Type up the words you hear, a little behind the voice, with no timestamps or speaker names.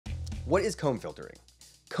What is comb filtering?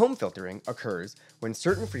 Comb filtering occurs when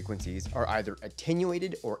certain frequencies are either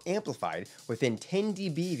attenuated or amplified within 10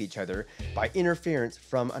 dB of each other by interference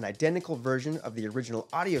from an identical version of the original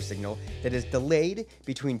audio signal that is delayed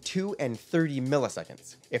between 2 and 30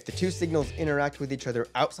 milliseconds. If the two signals interact with each other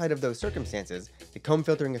outside of those circumstances, the comb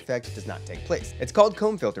filtering effect does not take place. It's called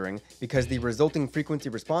comb filtering because the resulting frequency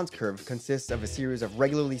response curve consists of a series of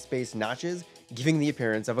regularly spaced notches, giving the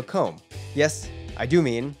appearance of a comb. Yes, I do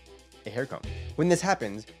mean a hair comb. When this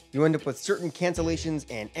happens, you end up with certain cancellations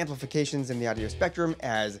and amplifications in the audio spectrum,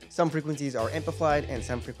 as some frequencies are amplified and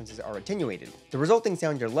some frequencies are attenuated. The resulting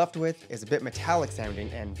sound you're left with is a bit metallic sounding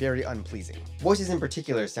and very unpleasing. Voices in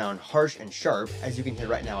particular sound harsh and sharp, as you can hear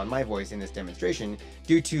right now on my voice in this demonstration,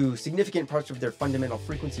 due to significant parts of their fundamental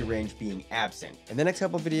frequency range being absent. In the next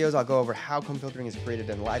couple of videos, I'll go over how comb filtering is created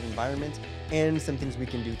in live environments and some things we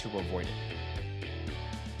can do to avoid it.